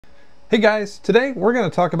Hey guys, today we're going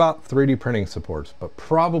to talk about 3D printing supports, but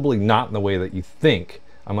probably not in the way that you think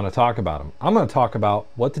I'm going to talk about them. I'm going to talk about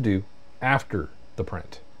what to do after the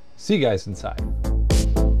print. See you guys inside.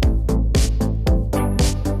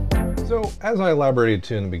 So, as I elaborated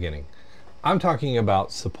to in the beginning, I'm talking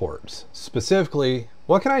about supports. Specifically,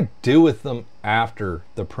 what can I do with them after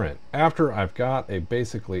the print? After I've got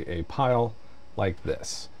basically a pile like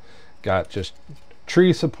this. Got just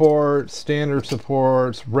tree supports, standard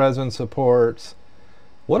supports, resin supports.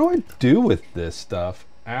 What do I do with this stuff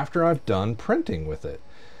after I've done printing with it?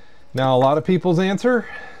 Now, a lot of people's answer,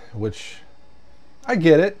 which I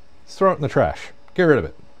get it, is throw it in the trash. Get rid of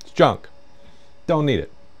it. It's junk. Don't need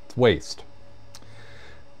it. It's waste.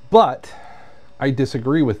 But I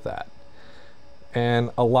disagree with that.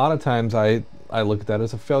 And a lot of times I look at that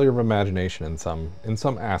as a failure of imagination in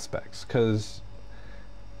some aspects, because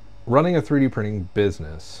running a 3D printing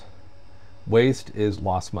business, waste is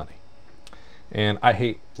lost money. And I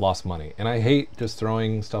hate lost money. And I hate just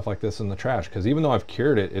throwing stuff like this in the trash, because even though I've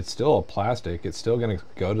cured it, it's still a plastic. It's still going to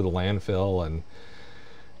go to the landfill and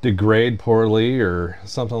degrade poorly or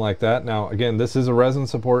something like that. Now, again, this is a resin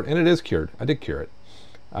support and it is cured. I did cure it.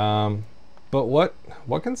 But what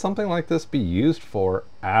can something like this be used for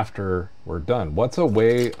after we're done? What's a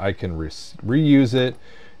way I can reuse it,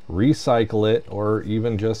 recycle it, or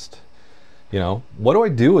even just, what do I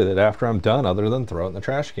do with it after I'm done other than throw it in the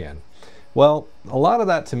trash can? Well, a lot of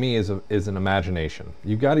that to me is an imagination.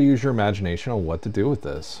 You've got to use your imagination on what to do with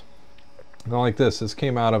this. Now, like this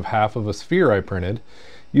came out of half of a sphere I printed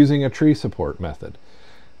using a tree support method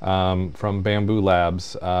from Bamboo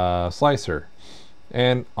Labs slicer.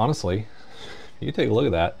 And honestly, you take a look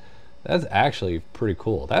at that, that's actually pretty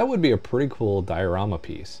cool. That would be a pretty cool diorama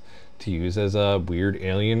piece to use as a weird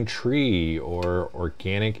alien tree or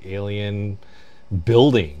organic alien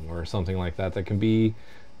building or something like that that can be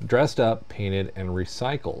dressed up, painted, and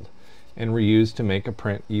recycled and reused to make a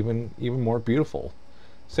print even more beautiful.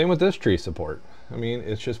 Same with this tree support. I mean,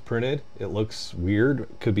 it's just printed. It looks weird.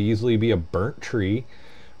 Could easily be a burnt tree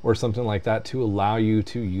or something like that to allow you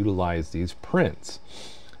to utilize these prints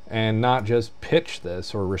and not just pitch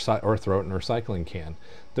this or throw it in a recycling can.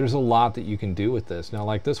 There's a lot that you can do with this. Now,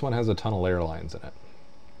 like this one has a ton of layer lines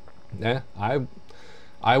in it.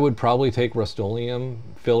 I would probably take Rust-Oleum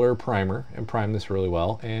filler primer and prime this really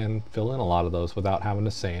well and fill in a lot of those without having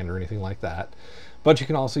to sand or anything like that. But you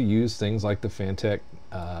can also use things like the Fantech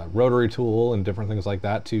rotary tool and different things like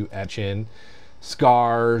that to etch in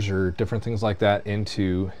scars or different things like that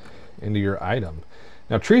into your item.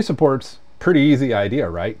 Now, tree supports, pretty easy idea,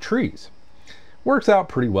 right? Trees. Works out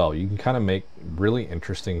pretty well. You can kind of make really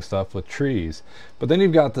interesting stuff with trees. But then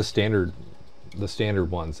you've got the standard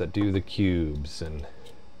ones that do the cubes and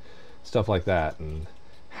stuff like that. And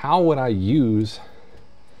how would I use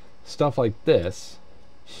stuff like this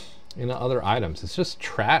in other items? It's just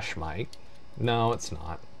trash, Mike. No, it's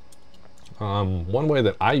not. One way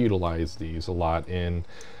that I utilize these a lot in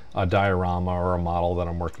a diorama or a model that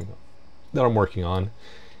I'm working on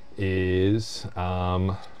is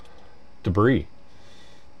debris.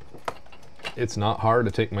 It's not hard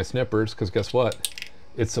to take my snippers, because guess what?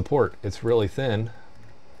 It's support. It's really thin.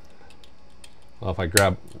 Well, if I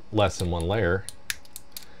grab less than one layer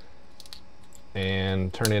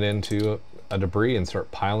and turn it into a debris and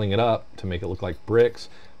start piling it up to make it look like bricks,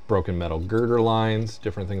 broken metal girder lines,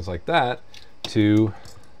 different things like that, to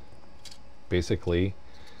basically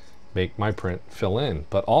make my print fill in.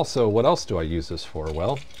 But also, what else do I use this for?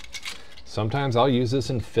 Well, sometimes I'll use this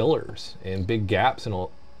in fillers and big gaps in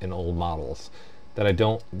old models that I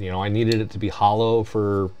don't, I needed it to be hollow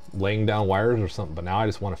for laying down wires or something, but now I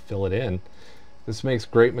just want to fill it in. This makes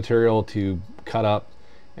great material to cut up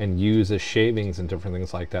and use as shavings and different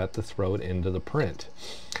things like that to throw it into the print.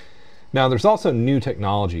 Now, there's also new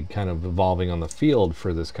technology kind of evolving on the field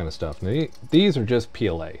for this kind of stuff. Now, these are just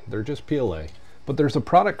PLA. They're just PLA. But there's a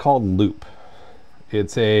product called Loop.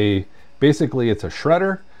 Basically it's a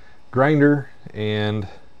shredder, grinder, and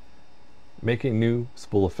make a new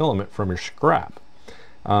spool of filament from your scrap.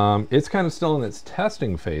 It's kind of still in its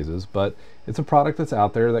testing phases, but it's a product that's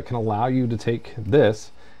out there that can allow you to take this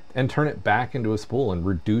and turn it back into a spool and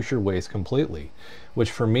reduce your waste completely. Which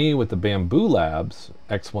for me, with the Bamboo Labs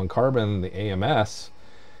X1 Carbon, the AMS,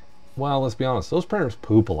 well, let's be honest, those printers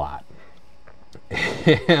poop a lot.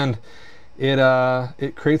 And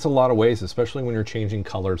it creates a lot of waste, especially when you're changing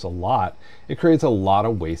colors a lot. It creates a lot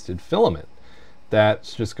of wasted filament.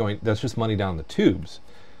 That's just money down the tubes.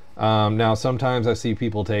 Now, sometimes I see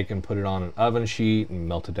people take and put it on an oven sheet and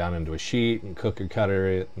melt it down into a sheet and cookie cutter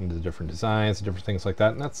it into different designs, different things like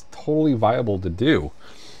that, and that's totally viable to do.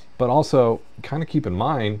 But also, kind of keep in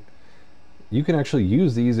mind, you can actually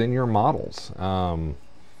use these in your models.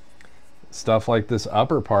 Stuff like this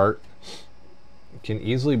upper part can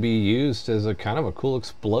easily be used as a kind of a cool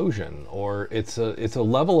explosion, or it's a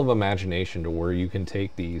level of imagination to where you can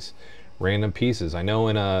take these random pieces. I know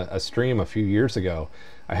in a stream a few years ago,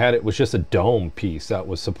 it was just a dome piece that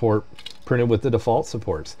was printed with the default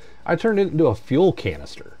supports. I turned it into a fuel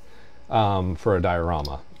canister for a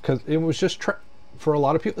diorama, because it was just, for a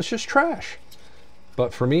lot of people, it's just trash.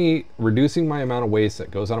 But for me, reducing my amount of waste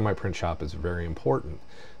that goes out of my print shop is very important.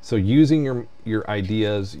 So using your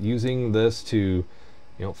ideas, using this to,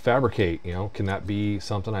 fabricate, can that be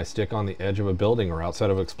something I stick on the edge of a building or outside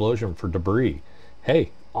of an explosion for debris?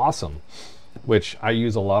 Hey, awesome. Which I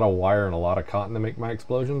use a lot of wire and a lot of cotton to make my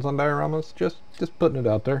explosions on dioramas. Just putting it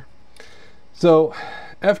out there. So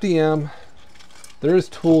FDM, there's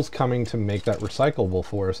tools coming to make that recyclable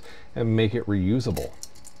for us and make it reusable.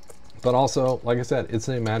 But also, like I said, it's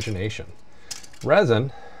an imagination.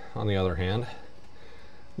 Resin, on the other hand,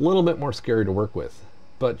 a little bit more scary to work with,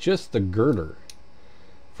 but just the girder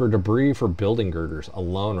for debris for building girders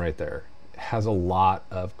alone right there has a lot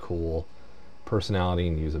of cool personality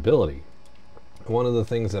and usability. One of the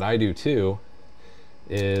things that I do too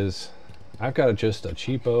is I've got just a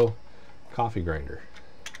cheapo coffee grinder.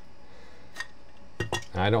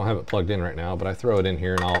 I don't have it plugged in right now, but I throw it in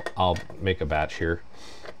here and I'll make a batch here.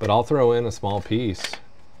 But I'll throw in a small piece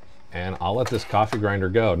and I'll let this coffee grinder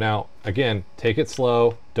go. Now, again, take it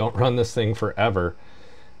slow. Don't run this thing forever,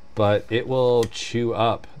 but it will chew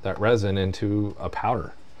up that resin into a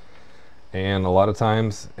powder. And a lot of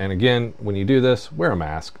times, and again, when you do this, wear a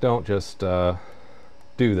mask. Don't just do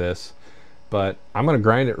this. But I'm gonna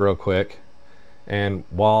grind it real quick. And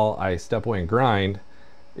while I step away and grind,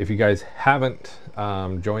 if you guys haven't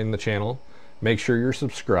joined the channel, make sure you're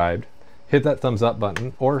subscribed. Hit that thumbs up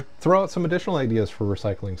button, or throw out some additional ideas for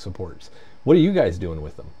recycling supports. What are you guys doing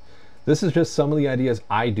with them? This is just some of the ideas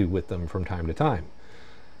I do with them from time to time.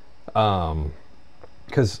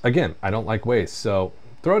 Because again, I don't like waste. So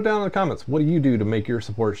throw it down in the comments. What do you do to make your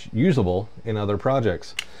supports usable in other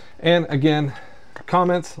projects? And again,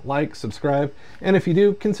 comments, like, subscribe. And if you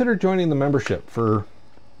do, consider joining the membership for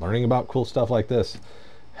learning about cool stuff like this,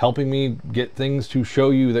 helping me get things to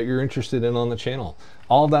show you that you're interested in on the channel.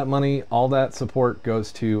 All that money, all that support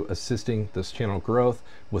goes to assisting this channel growth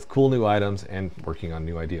with cool new items and working on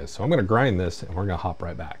new ideas. So I'm gonna grind this and we're gonna hop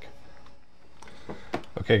right back.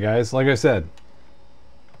 Okay guys, like I said,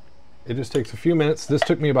 it just takes a few minutes. This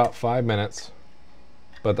took me about 5 minutes,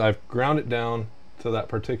 but I've ground it down to that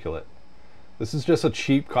particulate. This is just a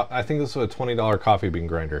cheap, I think this is a $20 coffee bean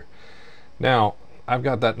grinder. Now, I've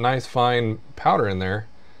got that nice fine powder in there.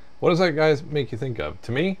 What does that, guys, make you think of?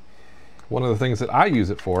 To me, one of the things that I use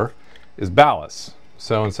it for is ballast.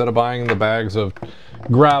 So instead of buying the bags of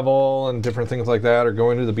gravel and different things like that, or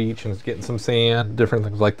going to the beach and getting some sand, different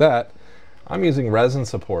things like that, I'm using resin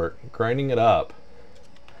support, grinding it up,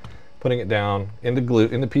 putting it down into glue,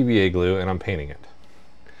 into PVA glue, and I'm painting it.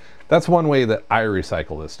 That's one way that I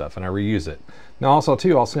recycle this stuff and I reuse it. Now also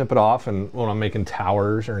too, I'll snip it off, and when I'm making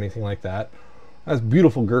towers or anything like that, that's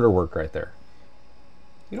beautiful girder work right there.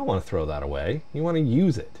 You don't want to throw that away. You want to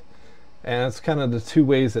use it. And it's kind of the two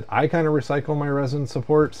ways that I kind of recycle my resin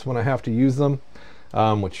supports when I have to use them,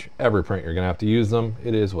 which every print you're going to have to use them.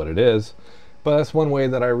 It is what it is. But that's one way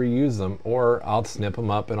that I reuse them, or I'll snip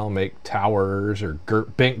them up and I'll make towers or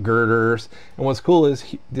bent girders. And what's cool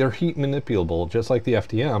is they're heat manipulable, just like the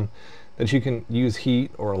FDM, that you can use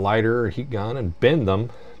heat or a lighter or heat gun and bend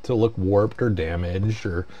them to look warped or damaged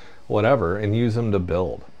or whatever, and use them to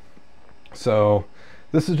build. So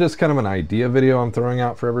this is just kind of an idea video I'm throwing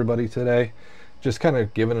out for everybody today. Just kind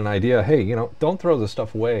of giving an idea, hey, don't throw this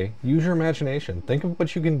stuff away. Use your imagination. Think of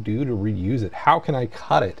what you can do to reuse it. How can I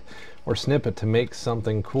cut it or snip it to make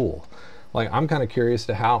something cool? Like, I'm kind of curious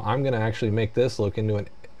to how I'm going to actually make this look into a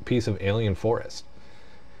piece of alien forest.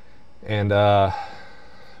 And,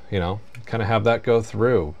 kind of have that go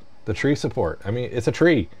through. The tree support. I mean, it's a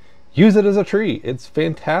tree. Use it as a tree. It's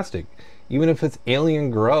fantastic. Even if it's alien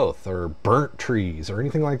growth or burnt trees or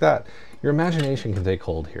anything like that, your imagination can take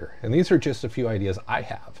hold here. And these are just a few ideas I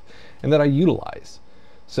have and that I utilize.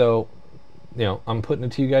 So, I'm putting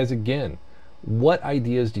it to you guys again. What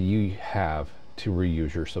ideas do you have to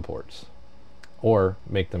reuse your supports or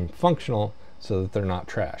make them functional so that they're not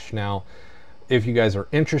trash? Now, if you guys are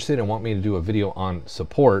interested and want me to do a video on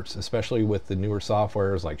supports, especially with the newer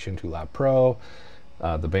softwares like Shinto Lab Pro,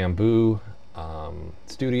 the Bamboo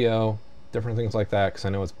Studio, different things like that, because I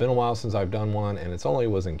know it's been a while since I've done one, and it's only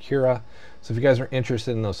was in Cura. So if you guys are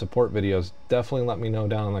interested in those support videos, definitely let me know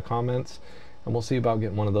down in the comments, and we'll see about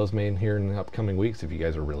getting one of those made here in the upcoming weeks if you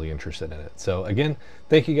guys are really interested in it. So again,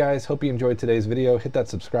 thank you guys. Hope you enjoyed today's video. Hit that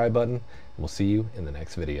subscribe button, and we'll see you in the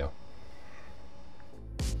next video.